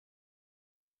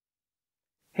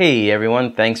Hey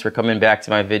everyone, thanks for coming back to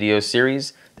my video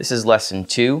series. This is lesson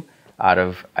 2 out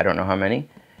of I don't know how many.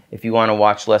 If you want to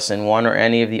watch lesson 1 or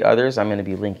any of the others, I'm going to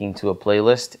be linking to a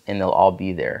playlist and they'll all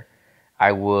be there.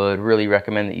 I would really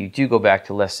recommend that you do go back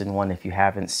to lesson 1 if you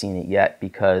haven't seen it yet,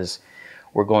 because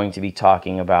we're going to be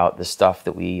talking about the stuff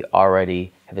that we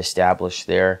already have established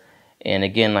there. And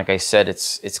again, like I said,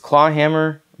 it's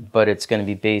clawhammer, but it's going to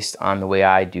be based on the way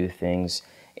I do things,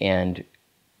 and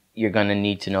you're going to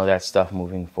need to know that stuff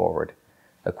moving forward.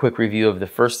 A quick review of the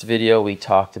first video, we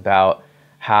talked about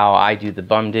how I do the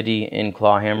bum ditty in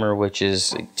clawhammer, which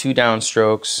is 2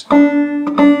 downstrokes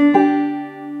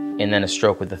and then a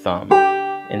stroke with the thumb.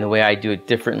 And the way I do it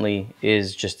differently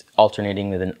is just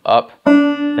alternating with an up,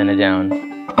 then a down.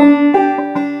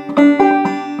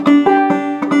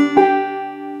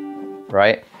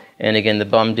 Right? And again, the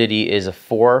bum ditty is a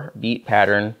 4-beat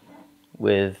pattern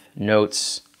with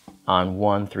notes on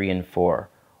 1, 3, and 4.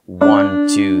 1,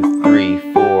 2,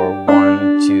 3, 4,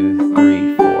 1, 2,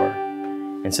 3, 4.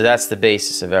 And so that's the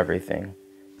basis of everything.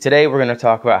 Today we're going to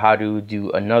talk about how to do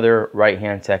another right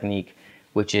hand technique,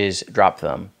 which is drop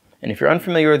thumb. And if you're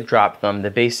unfamiliar with drop thumb,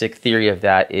 the basic theory of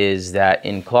that is that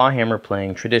in clawhammer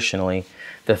playing traditionally,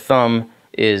 the thumb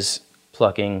is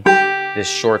plucking this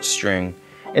short string.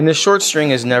 And the short string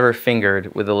is never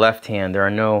fingered with the left hand. There are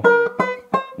no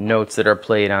notes that are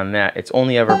played on that. It's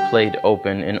only ever played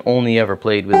open and only ever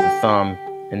played with the thumb,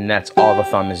 and that's all the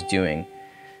thumb is doing.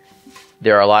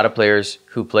 There are a lot of players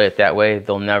who play it that way.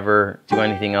 They'll never do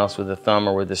anything else with the thumb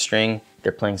or with the string.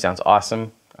 Their playing sounds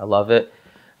awesome. I love it.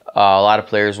 A lot of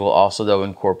players will also, though,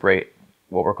 incorporate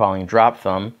what we're calling drop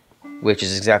thumb, which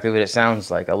is exactly what it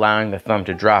sounds like, allowing the thumb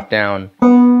to drop down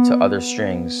to other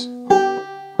strings.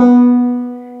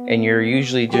 And you're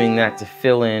usually doing that to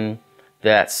fill in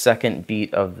that second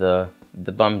beat of the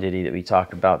bum ditty that we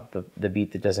talked about, the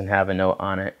beat that doesn't have a note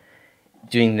on it.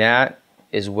 Doing that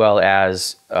as well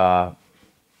as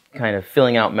kind of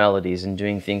filling out melodies and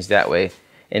doing things that way.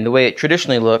 And the way it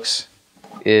traditionally looks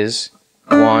is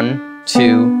 1,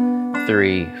 2,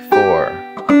 3,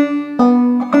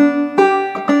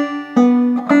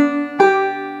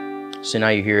 4. So now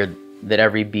you hear that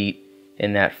every beat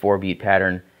in that 4-beat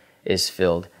pattern is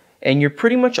filled. And you're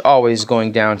pretty much always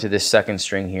going down to this second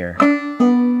string here.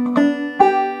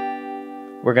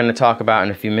 We're going to talk about in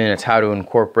a few minutes how to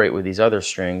incorporate with these other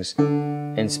strings,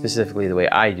 and specifically the way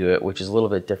I do it, which is a little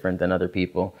bit different than other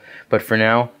people. But for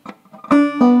now,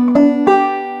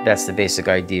 that's the basic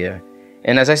idea.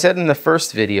 And as I said in the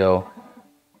first video,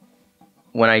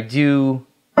 when I do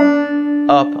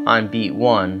up on beat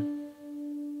 1,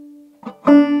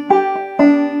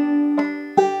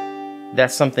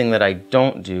 that's something that I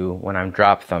don't do when I'm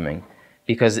drop thumbing,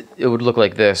 because it would look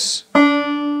like this.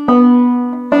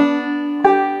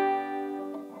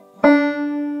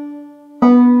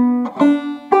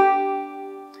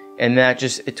 And that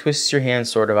just, it twists your hand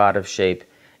sort of out of shape,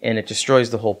 and it destroys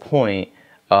the whole point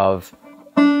of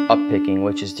up picking,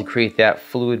 which is to create that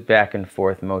fluid back and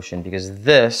forth motion, because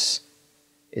this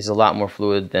is a lot more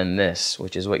fluid than this,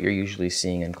 which is what you're usually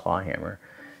seeing in clawhammer.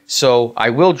 So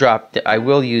I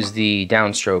will use the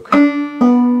downstroke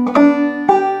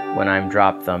when I'm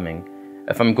drop thumbing.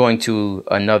 If I'm going to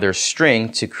another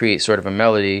string to create sort of a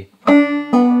melody,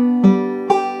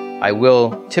 I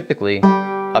will typically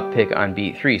up pick on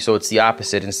beat 3. So it's the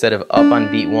opposite. Instead of up on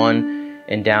beat 1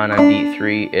 and down on beat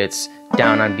 3, it's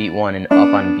down on beat 1 and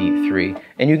up on beat 3.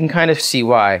 And you can kind of see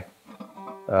why.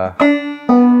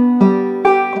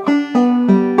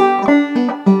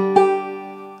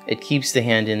 It keeps the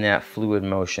hand in that fluid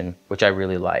motion, which I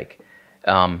really like.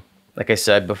 Like I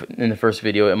said in the first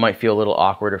video, it might feel a little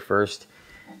awkward at first,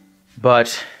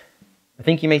 but I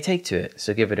think you may take to it,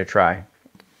 so give it a try.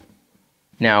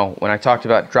 Now, when I talked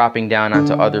about dropping down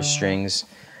onto other strings,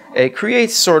 it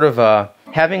creates sort of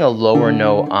having a lower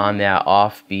note on that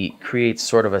offbeat creates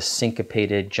sort of a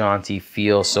syncopated, jaunty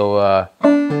feel. So,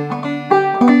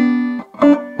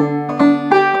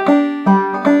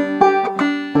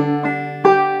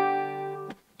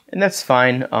 and that's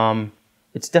fine.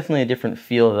 It's definitely a different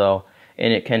feel though,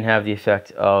 and it can have the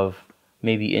effect of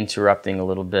maybe interrupting a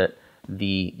little bit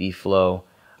the flow.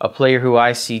 A player who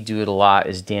I see do it a lot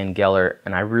is Dan Gellert,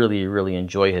 and I really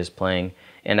enjoy his playing.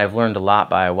 And I've learned a lot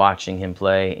by watching him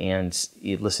play and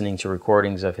listening to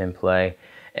recordings of him play.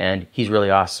 And he's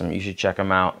really awesome. You should check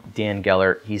him out. Dan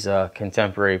Gellert, he's a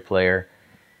contemporary player.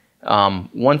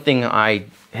 One thing I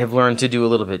have learned to do a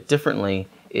little bit differently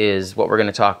is what we're going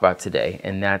to talk about today,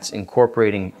 and that's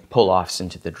incorporating pull-offs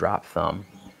into the drop thumb.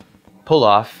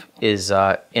 Pull-off is,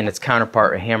 in its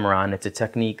counterpart, a hammer-on. It's a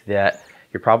technique that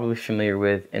you're probably familiar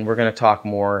with, and we're going to talk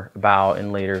more about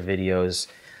in later videos.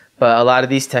 But a lot of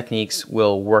these techniques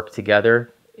will work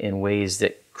together in ways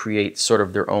that create sort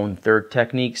of their own third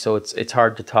technique, so it's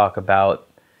hard to talk about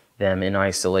them in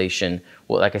isolation.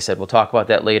 Well, like I said, we'll talk about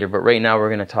that later, but right now we're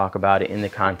going to talk about it in the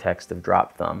context of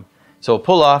drop thumb. So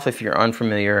pull off, if you're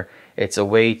unfamiliar, it's a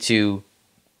way to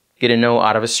get a note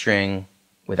out of a string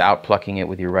without plucking it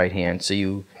with your right hand. So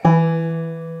you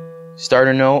start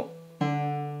a note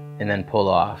and then pull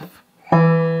off.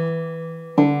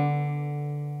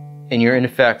 And you're in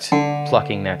effect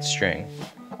plucking that string.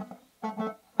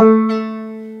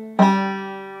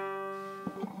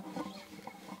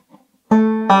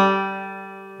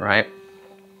 Right?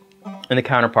 And the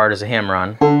counterpart is a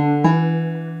hammer-on,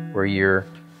 where you're,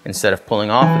 instead of pulling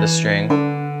off of the string,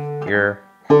 you're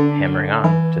hammering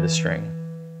on to the string.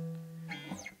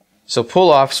 So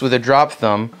pull-offs with a drop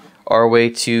thumb are a way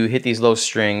to hit these low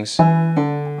strings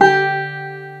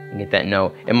and get that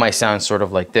note. It might sound sort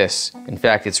of like this. In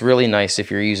fact, it's really nice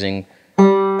if you're using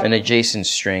an adjacent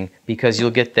string, because you'll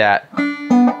get that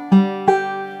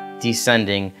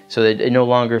descending so that it no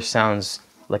longer sounds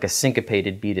like a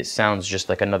syncopated beat. It sounds just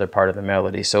like another part of the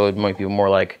melody. So it might be more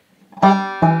like, and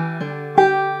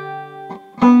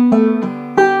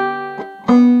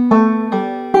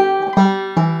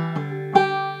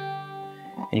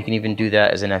you can even do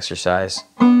that as an exercise.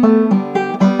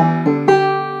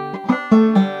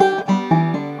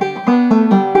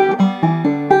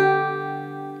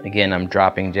 Again, I'm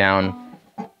dropping down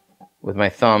with my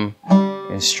thumb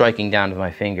and striking down with my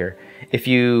finger. If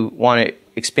you want to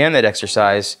expand that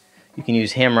exercise, you can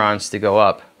use hammer-ons to go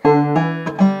up. And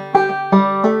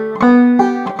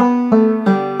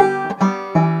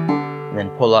then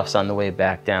pull-offs on the way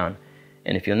back down.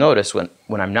 And if you'll notice, when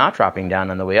I'm not dropping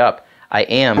down on the way up, I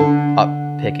am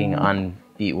up picking on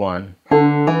beat 1.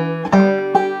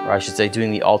 Or I should say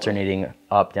doing the alternating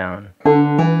up-down.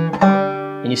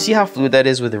 And you see how fluid that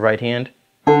is with the right hand?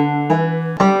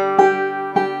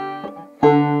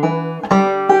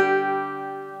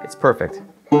 It's perfect.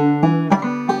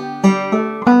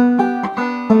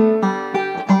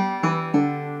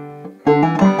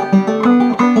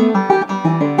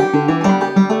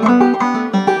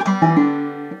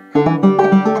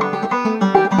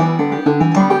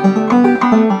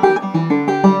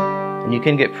 And you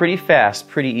can get pretty fast,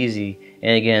 pretty easy.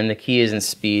 And again, the key isn't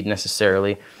speed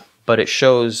necessarily, but it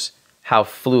shows how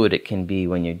fluid it can be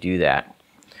when you do that.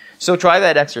 So try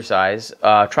that exercise.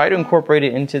 Try to incorporate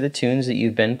it into the tunes that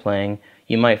you've been playing.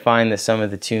 You might find that some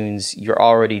of the tunes, you're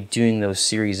already doing those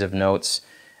series of notes,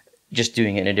 just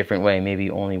doing it in a different way, maybe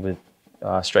only with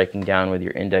striking down with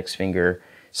your index finger.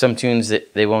 Some tunes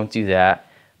that they won't do that,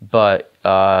 but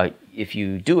if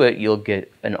you do it, you'll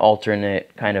get an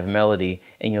alternate kind of melody,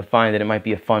 and you'll find that it might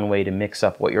be a fun way to mix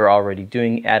up what you're already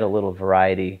doing, add a little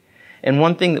variety. And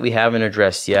one thing that we haven't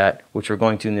addressed yet, which we're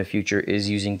going to in the future, is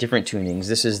using different tunings.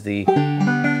 This is the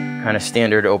kind of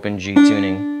standard open G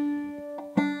tuning,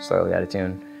 slightly out of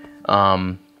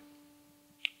tune.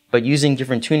 But using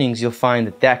different tunings, you'll find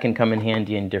that that can come in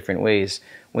handy in different ways.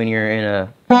 When you're in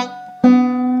a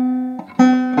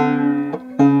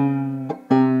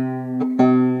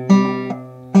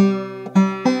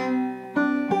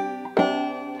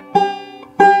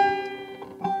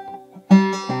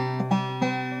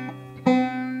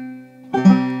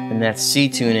that C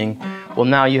tuning, well,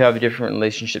 now you have a different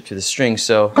relationship to the string,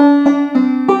 so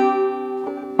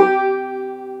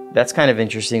that's kind of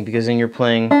interesting, because then you're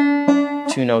playing 2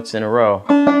 notes in a row.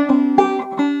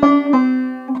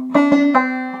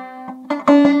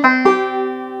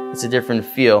 It's a different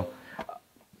feel.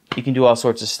 You can do all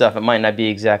sorts of stuff. It might not be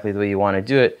exactly the way you want to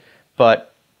do it,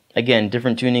 but again,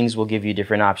 different tunings will give you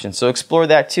different options. So explore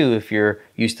that too if you're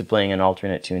used to playing in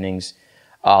alternate tunings.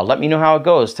 Let me know how it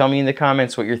goes. Tell me in the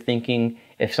comments what you're thinking.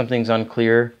 If something's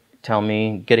unclear, tell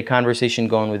me. Get a conversation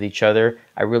going with each other.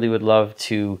 I really would love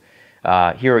to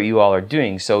hear what you all are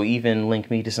doing. So even link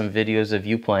me to some videos of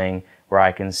you playing where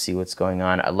I can see what's going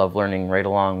on. I love learning right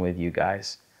along with you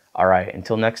guys. All right,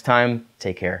 until next time,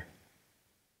 take care.